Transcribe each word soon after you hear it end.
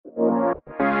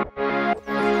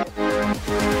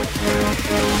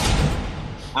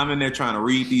I'm in there trying to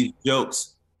read these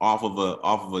jokes off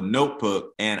of a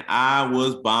notebook, and I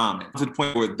was bombing to the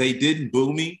point where they didn't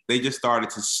boo me. They just started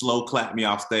to slow clap me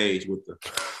off stage with the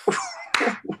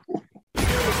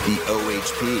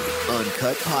OHP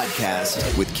Uncut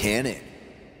Podcast with Cannon.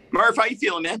 Murph, how you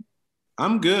feeling, man?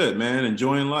 I'm good, man.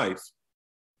 Enjoying life.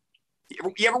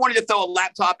 You ever wanted to throw a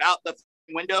laptop out the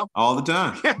window? All the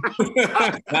time.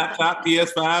 Laptop,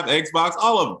 PS5, Xbox,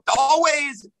 all of them.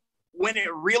 Always when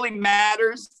it really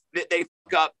matters that they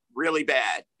fuck up really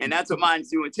bad. And that's what mine's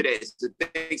doing today. So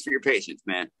thanks for your patience,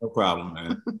 man. No problem,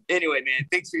 man. Anyway, man,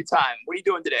 thanks for your time. What are you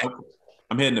doing today?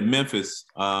 I'm heading to Memphis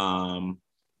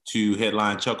to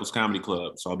headline Chuckles Comedy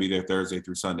Club. So I'll be there Thursday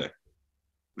through Sunday.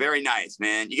 Very nice,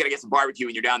 man. You got to get some barbecue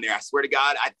when you're down there. I swear to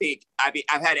God,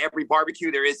 I've had every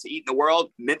barbecue there is to eat in the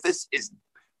world. Memphis is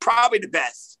probably the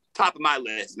best. Top of my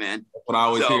list, man. That's what I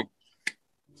always hear.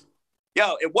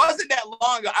 Yo, it wasn't that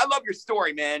long ago. I love your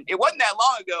story, man. It wasn't that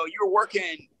long ago. You were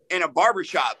working in a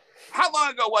barbershop. How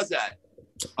long ago was that?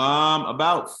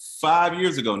 About 5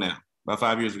 years ago now.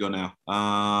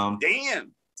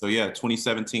 Damn. So yeah,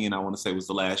 2017, I want to say, was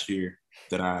the last year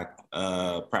that I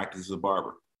practiced as a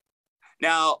barber.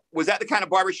 Now, was that the kind of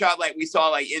barbershop like we saw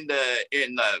like in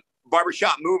the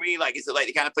barbershop movie? Like, is it like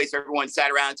the kind of place where everyone sat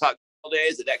around and talked all day?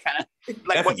 Is it that kind of like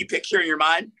Definitely. What you picture in your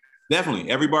mind? Definitely.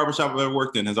 Every barbershop I've ever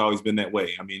worked in has always been that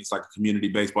way. I mean, it's like a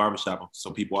community-based barbershop.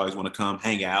 So people always want to come,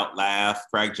 hang out, laugh,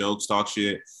 crack jokes, talk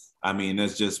shit. I mean,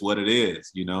 that's just what it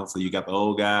is, you know? So you got the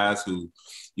old guys who,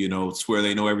 you know, swear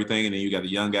they know everything. And then you got the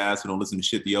young guys who don't listen to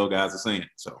shit the old guys are saying.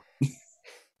 So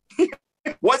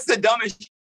what's the dumbest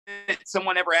shit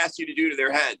someone ever asked you to do to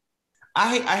their head?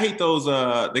 I hate those,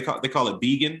 they call it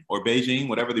vegan or Beijing,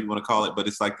 whatever they want to call it. But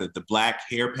it's like the black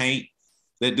hair paint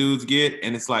that dudes get.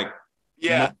 And it's like,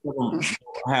 yeah, most of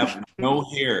them have no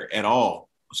hair at all.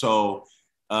 So,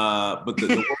 but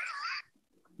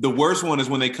the worst one is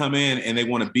when they come in and they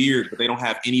want a beard, but they don't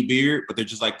have any beard, but they're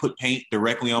just like put paint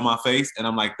directly on my face. And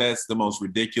I'm like, that's the most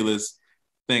ridiculous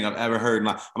thing I've ever heard.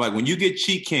 I'm like, when you get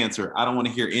cheek cancer, I don't want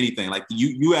to hear anything. Like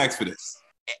you asked for this.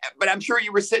 But I'm sure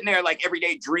you were sitting there like every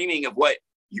day dreaming of what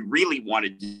you really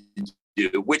wanted to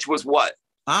do, which was what?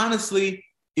 Honestly,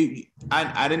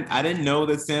 I didn't know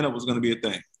that stand-up was going to be a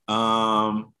thing.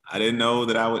 I didn't know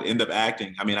that I would end up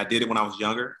acting. I mean, I did it when I was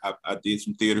younger. I did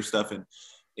some theater stuff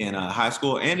in high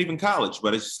school and even college,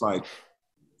 but it's just like,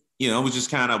 you know, it was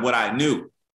just kind of what I knew.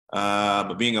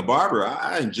 But being a barber,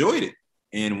 I enjoyed it.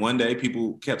 And one day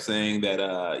people kept saying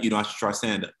that, you know, I should try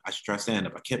stand-up.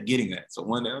 I kept getting that. So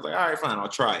one day I was like, all right, fine, I'll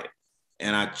try it.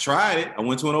 And I tried it. I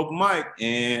went to an open mic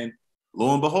and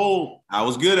lo and behold, I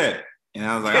was good at it. And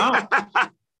I was like, oh,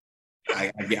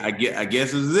 I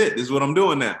guess this is it. This is what I'm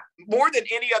doing now. More than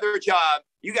any other job,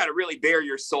 you got to really bare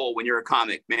your soul when you're a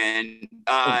comic, man.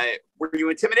 Were you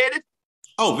intimidated?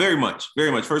 Oh, very much.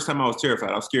 Very much. First time I was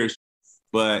terrified. I was scared.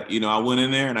 But, you know, I went in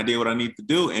there and I did what I needed to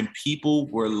do. And people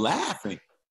were laughing.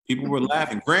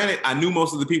 Granted, I knew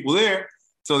most of the people there.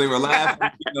 So they were laughing,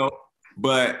 you know.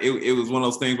 But it was one of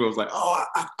those things where I was like, oh,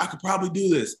 I could probably do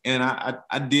this. And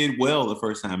I did well the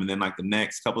first time. And then like the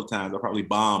next couple of times, I probably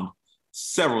bombed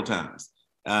several times.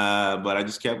 But I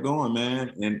just kept going,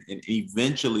 man. And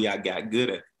eventually I got good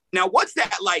at it. Now, what's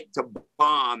that like to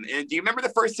bomb? And do you remember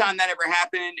the first time that ever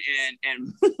happened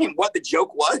and what the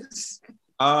joke was?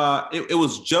 It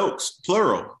was jokes,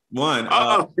 plural. One,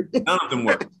 none of them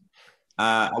were.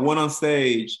 I went on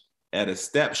stage at a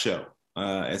step show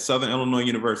at Southern Illinois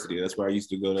University. That's where I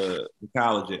used to go to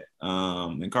college at,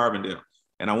 in Carbondale.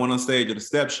 And I went on stage at a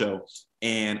step show,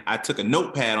 and I took a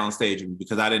notepad on stage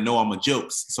because I didn't know all my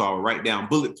jokes. So I would write down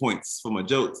bullet points for my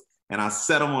jokes, and I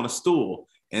set them on a stool.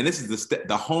 And this is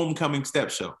the homecoming step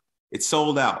show. It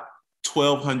sold out,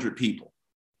 1,200 people.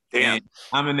 Damn. And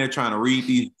I'm in there trying to read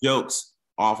these jokes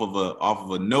off of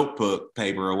a notebook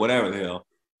paper or whatever the hell.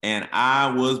 And I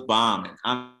was bombing.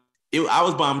 I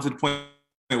was bombing to the point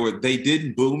where they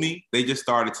didn't boo me. They just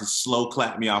started to slow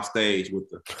clap me off stage with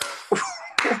the.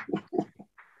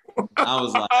 I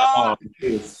was like, oh,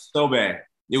 it was so bad.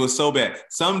 It was so bad.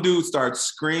 Some dude starts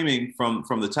screaming from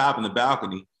the top in the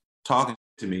balcony, talking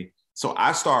to me. So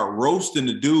I start roasting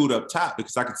the dude up top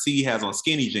because I could see he has on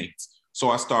skinny jeans.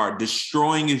 So I start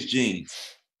destroying his jeans.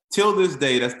 Till this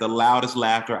day, that's the loudest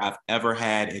laughter I've ever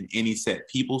had in any set.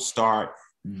 People start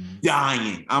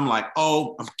dying. I'm like,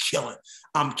 oh, I'm killing.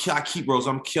 I keep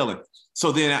roasting, I'm killing.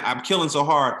 So then I'm killing so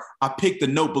hard, I pick the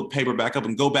notebook paper back up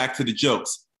and go back to the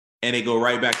jokes. And they go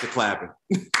right back to clapping.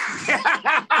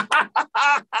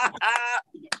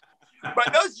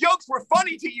 But those jokes were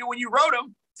funny to you when you wrote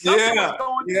them. Yeah.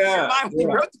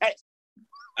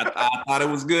 I thought it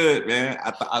was good, man.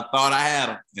 I thought I had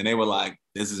them, and they were like,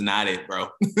 "This is not it, bro."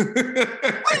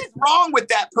 What is wrong with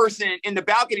that person in the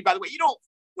balcony? By the way, you don't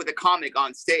with a comic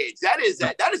on stage. That is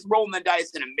rolling the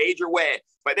dice in a major way.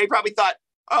 But they probably thought,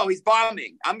 "Oh, he's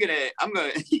bombing. I'm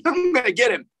gonna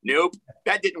get him." Nope,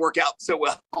 that didn't work out so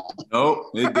well. Nope,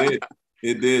 it did.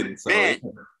 It did. So, man.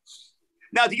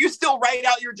 Now, do you still write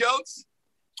out your jokes?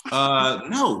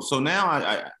 No. So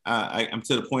now I'm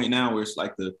to the point now where it's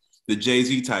like the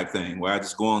Jay-Z type thing where I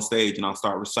just go on stage and I'll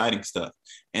start reciting stuff.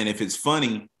 And if it's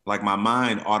funny, like my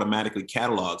mind automatically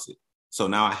catalogs it. So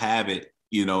now I have it,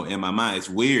 you know, in my mind. It's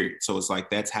weird. So it's like,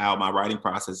 that's how my writing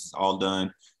process is all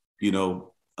done, you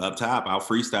know, up top. I'll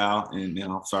freestyle and then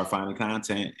I'll start finding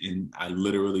content and I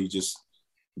literally just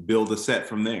build a set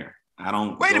from there. I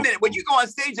don't. Wait a minute. When you go on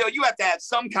stage though, you have to have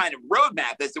some kind of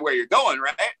roadmap as to where you're going,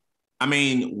 right? I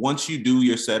mean, once you do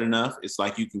your set enough, it's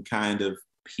like you can kind of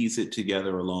piece it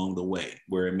together along the way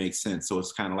where it makes sense. So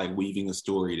it's kind of like weaving a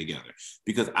story together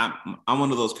because I'm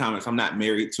one of those comics. I'm not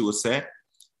married to a set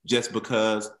just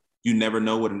because you never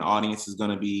know what an audience is going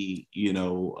to be, you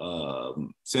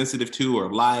know, sensitive to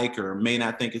or like, or may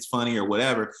not think it's funny or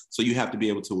whatever. So you have to be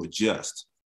able to adjust.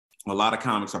 A lot of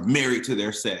comics are married to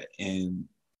their set, and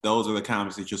those are the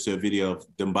comics that you'll see a video of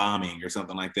them bombing or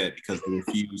something like that because they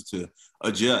refuse to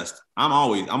adjust. I'm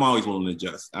always willing to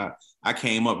adjust. I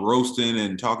came up roasting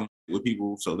and talking with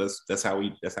people, so that's how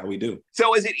we do.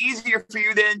 So is it easier for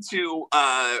you then to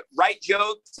write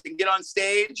jokes and get on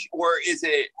stage, or is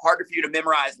it harder for you to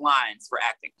memorize lines for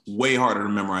acting? Way harder to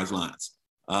memorize lines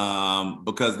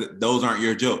because those aren't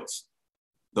your jokes.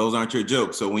 Those aren't your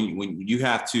jokes. So when you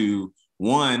have to,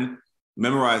 one,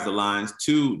 memorize the lines,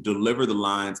 two, deliver the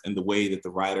lines in the way that the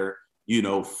writer, you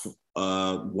know,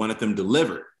 wanted them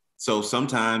delivered. So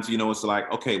sometimes, you know, it's like,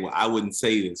 okay, well, I wouldn't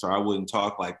say this or I wouldn't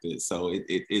talk like this. So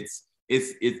it's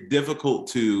difficult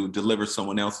to deliver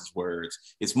someone else's words.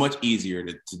 It's much easier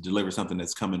to deliver something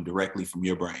that's coming directly from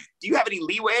your brain. Do you have any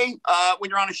leeway when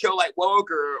you're on a show like Woke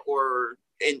or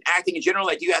in acting in general?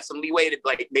 Like, do you have some leeway to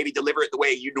like maybe deliver it the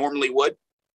way you normally would?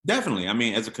 Definitely. I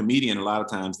mean, as a comedian, a lot of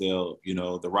times they'll, you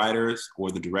know, the writers or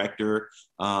the director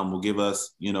will give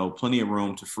us, you know, plenty of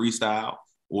room to freestyle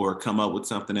or come up with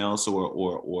something else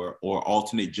or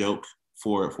alternate joke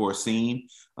for a scene,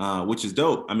 which is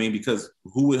dope. I mean, because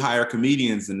who would hire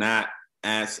comedians and not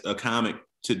ask a comic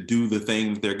to do the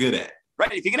thing they're good at?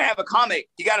 Right. If you're going to have a comic,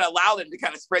 you got to allow them to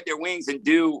kind of spread their wings and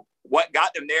do what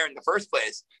got them there in the first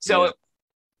place. So, yeah.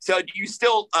 So do you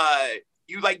still,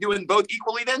 you like doing both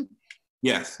equally then?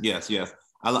 Yes.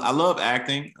 I love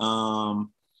acting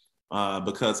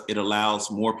because it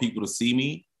allows more people to see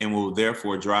me and will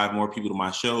therefore drive more people to my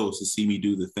shows to see me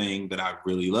do the thing that I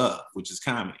really love, which is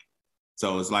comedy.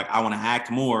 So it's like, I want to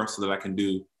act more so that I can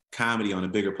do comedy on a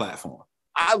bigger platform.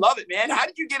 I love it, man. How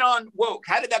did you get on Woke?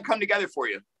 How did that come together for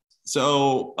you?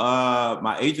 So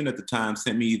my agent at the time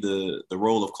sent me the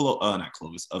role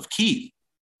of Keith.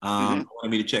 Wanted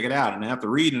me to check it out, and after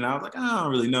reading, I was like, I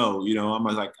don't really know. You know, I'm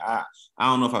like, I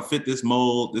don't know if I fit this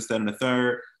mold, this, that, and the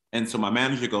third. And so my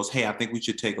manager goes, hey, I think we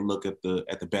should take a look at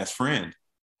the Best Friend.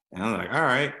 And I'm like, all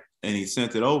right. And he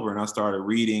sent it over, and I started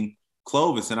reading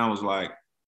Clovis, and I was like,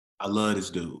 I love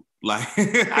this dude. Like,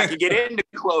 I can get into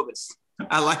Clovis.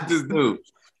 I like this dude.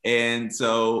 And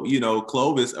so, you know,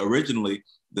 Clovis originally,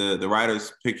 the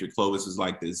writers pictured Clovis as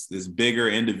like this bigger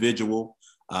individual.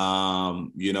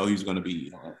 You know, he's going to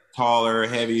be taller,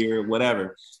 heavier,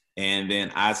 whatever. And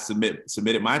then I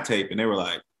submitted my tape, and they were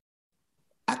like,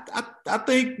 I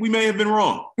think we may have been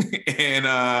wrong.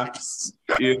 And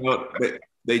you know,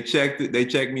 they checked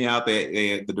me out.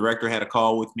 The director had a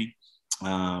call with me,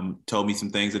 told me some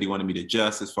things that he wanted me to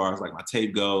adjust as far as like my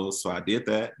tape goes. So I did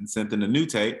that and sent them a new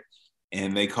tape,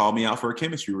 and they called me out for a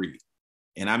chemistry read.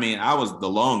 And I mean, I was the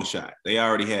long shot. They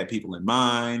already had people in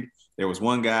mind. There was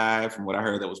one guy, from what I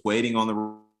heard, that was waiting on the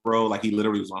road, like he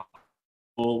literally was on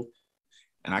hold.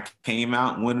 And I came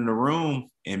out and went in the room,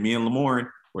 and me and Lamorne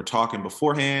were talking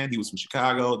beforehand. He was from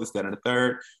Chicago, this, that, and the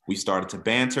third. We started to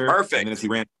banter. Perfect. And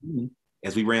then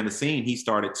as we ran the scene, he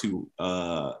started to,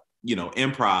 you know,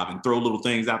 improv and throw little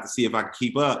things out to see if I could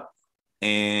keep up.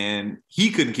 And he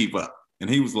couldn't keep up. And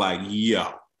he was like,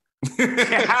 yo.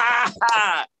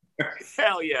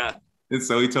 Hell yeah. And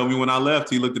so he told me when I left,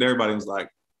 he looked at everybody and was like,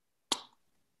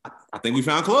 I think we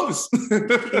found Clovis.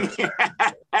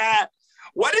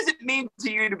 What does it mean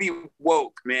to you to be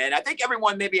woke, man? I think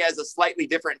everyone maybe has a slightly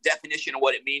different definition of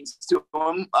what it means to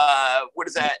them. What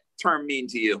does that term mean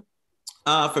to you?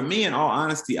 For me, in all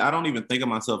honesty, I don't even think of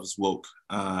myself as woke.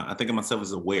 I think of myself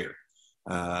as aware.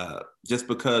 Just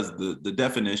because the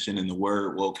definition and the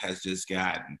word woke has just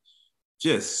gotten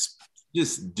just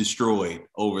just destroyed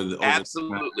over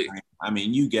Absolutely. I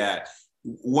mean, you got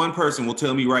one person will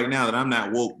tell me right now that I'm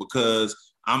not woke because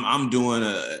I'm doing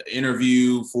an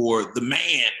interview for the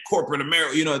man, corporate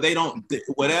America. You know, they don't,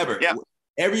 whatever. Yeah.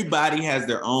 Everybody has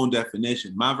their own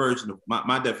definition. My version of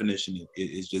my definition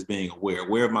is just being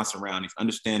aware of my surroundings,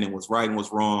 understanding what's right and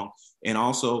what's wrong, and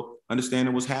also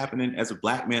understanding what's happening as a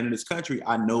Black man in this country.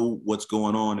 I know what's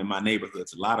going on in my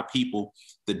neighborhoods. A lot of people,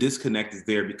 the disconnect is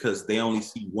there because they only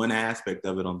see one aspect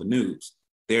of it on the news.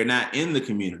 They're not in the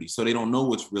community, so they don't know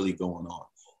what's really going on.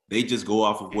 They just go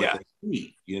off of what they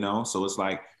see, you know? So it's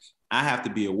like, I have to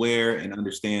be aware and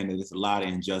understand that there's a lot of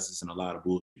injustice and a lot of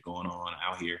bullshit going on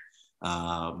out here.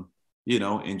 You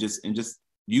know, and just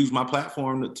use my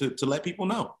platform to let people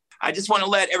know. I just want to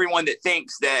let everyone that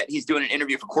thinks that he's doing an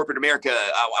interview for corporate America,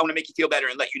 I want to make you feel better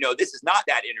and let you know this is not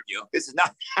that interview. This is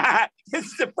not, this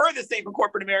is the furthest thing from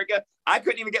corporate America. I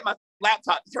couldn't even get my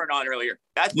laptop to turn on earlier.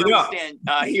 That's where we stand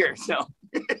here. So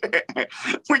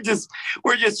we're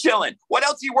just chilling. What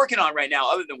else are you working on right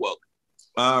now other than woke?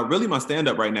 Really my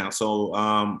stand-up right now.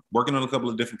 So working on a couple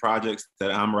of different projects that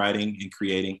I'm writing and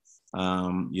creating.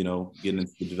 You know, getting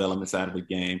into the development side of the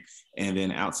game. And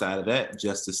then outside of that,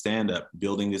 just to stand up,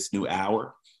 building this new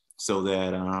hour so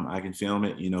that I can film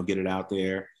it, you know, get it out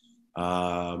there.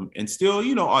 And still,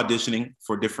 you know, auditioning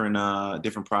for different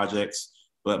projects.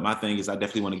 But my thing is I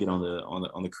definitely want to get on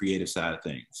the creative side of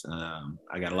things.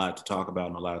 I got a lot to talk about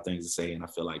and a lot of things to say, and I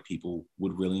feel like people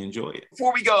would really enjoy it.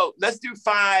 Before we go, let's do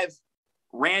 5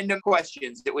 random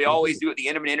questions that we always do at the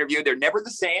end of an interview. They're never the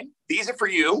same. These are for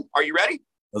you. Are you ready?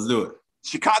 Let's do it.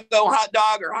 Chicago hot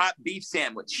dog or hot beef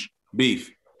sandwich? Beef.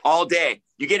 All day.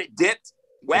 You get it dipped,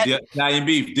 wet? Italian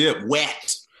beef, dip,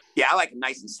 wet. Yeah, I like it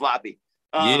nice and sloppy.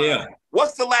 Yeah.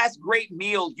 What's the last great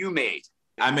meal you made?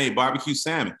 I made barbecue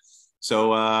salmon.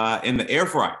 So in the air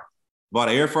fryer. Bought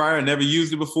an air fryer, never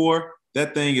used it before.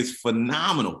 That thing is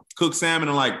phenomenal. Cook salmon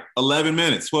in like 11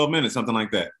 minutes, 12 minutes, something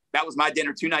like that. That was my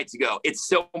dinner 2 nights ago.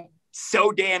 It's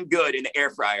so damn good in the air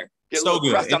fryer. Get a So little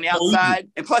good. crust on the outside.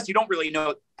 And plus, you don't really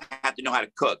have to know how to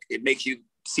cook. It makes you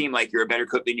seem like you're a better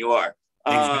cook than you are.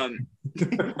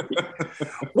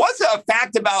 What's a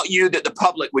fact about you that the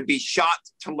public would be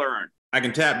shocked to learn? I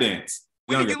can tap dance.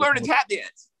 When did you learn to tap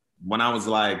dance? When I was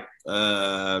like 8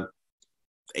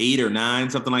 or 9,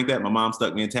 something like that. My mom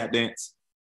stuck me in tap dance.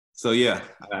 So yeah,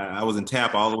 I was in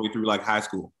tap all the way through like high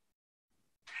school.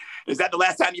 Is that the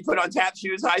last time you put on tap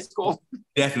shoes, high school?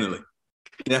 Definitely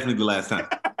the last time.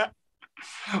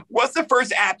 What's the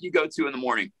first app you go to in the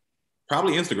morning?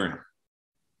 Probably Instagram.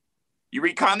 You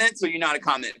read comments or you're not a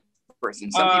comment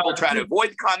person? Some people try to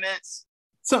avoid the comments.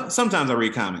 Sometimes I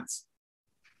read comments.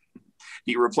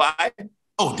 Do you reply?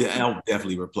 Oh, I'll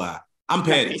definitely reply. I'm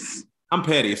petty. Nice. I'm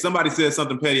petty. If somebody says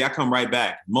something petty, I come right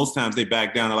back. Most times they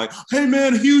back down. They're like, hey,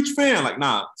 man, huge fan. Like,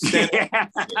 nah, stand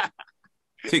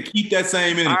to keep that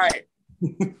same energy. All right.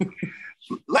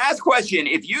 Last question.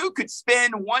 If you could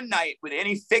spend one night with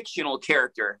any fictional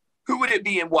character, who would it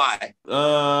be and why?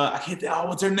 I can't think.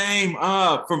 What's her name?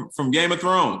 From Game of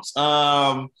Thrones.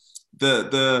 The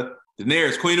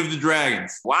Daenerys, Queen of the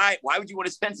Dragons. Why would you want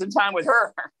to spend some time with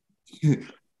her?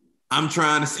 I'm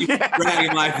trying to see what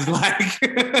dragon life is like.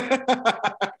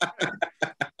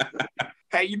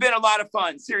 Hey, you've been a lot of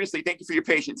fun. Seriously, thank you for your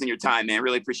patience and your time, man.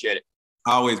 Really appreciate it.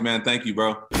 Always, man. Thank you,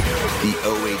 bro. The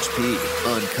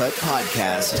OHP Uncut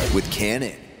Podcast with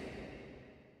Cannon.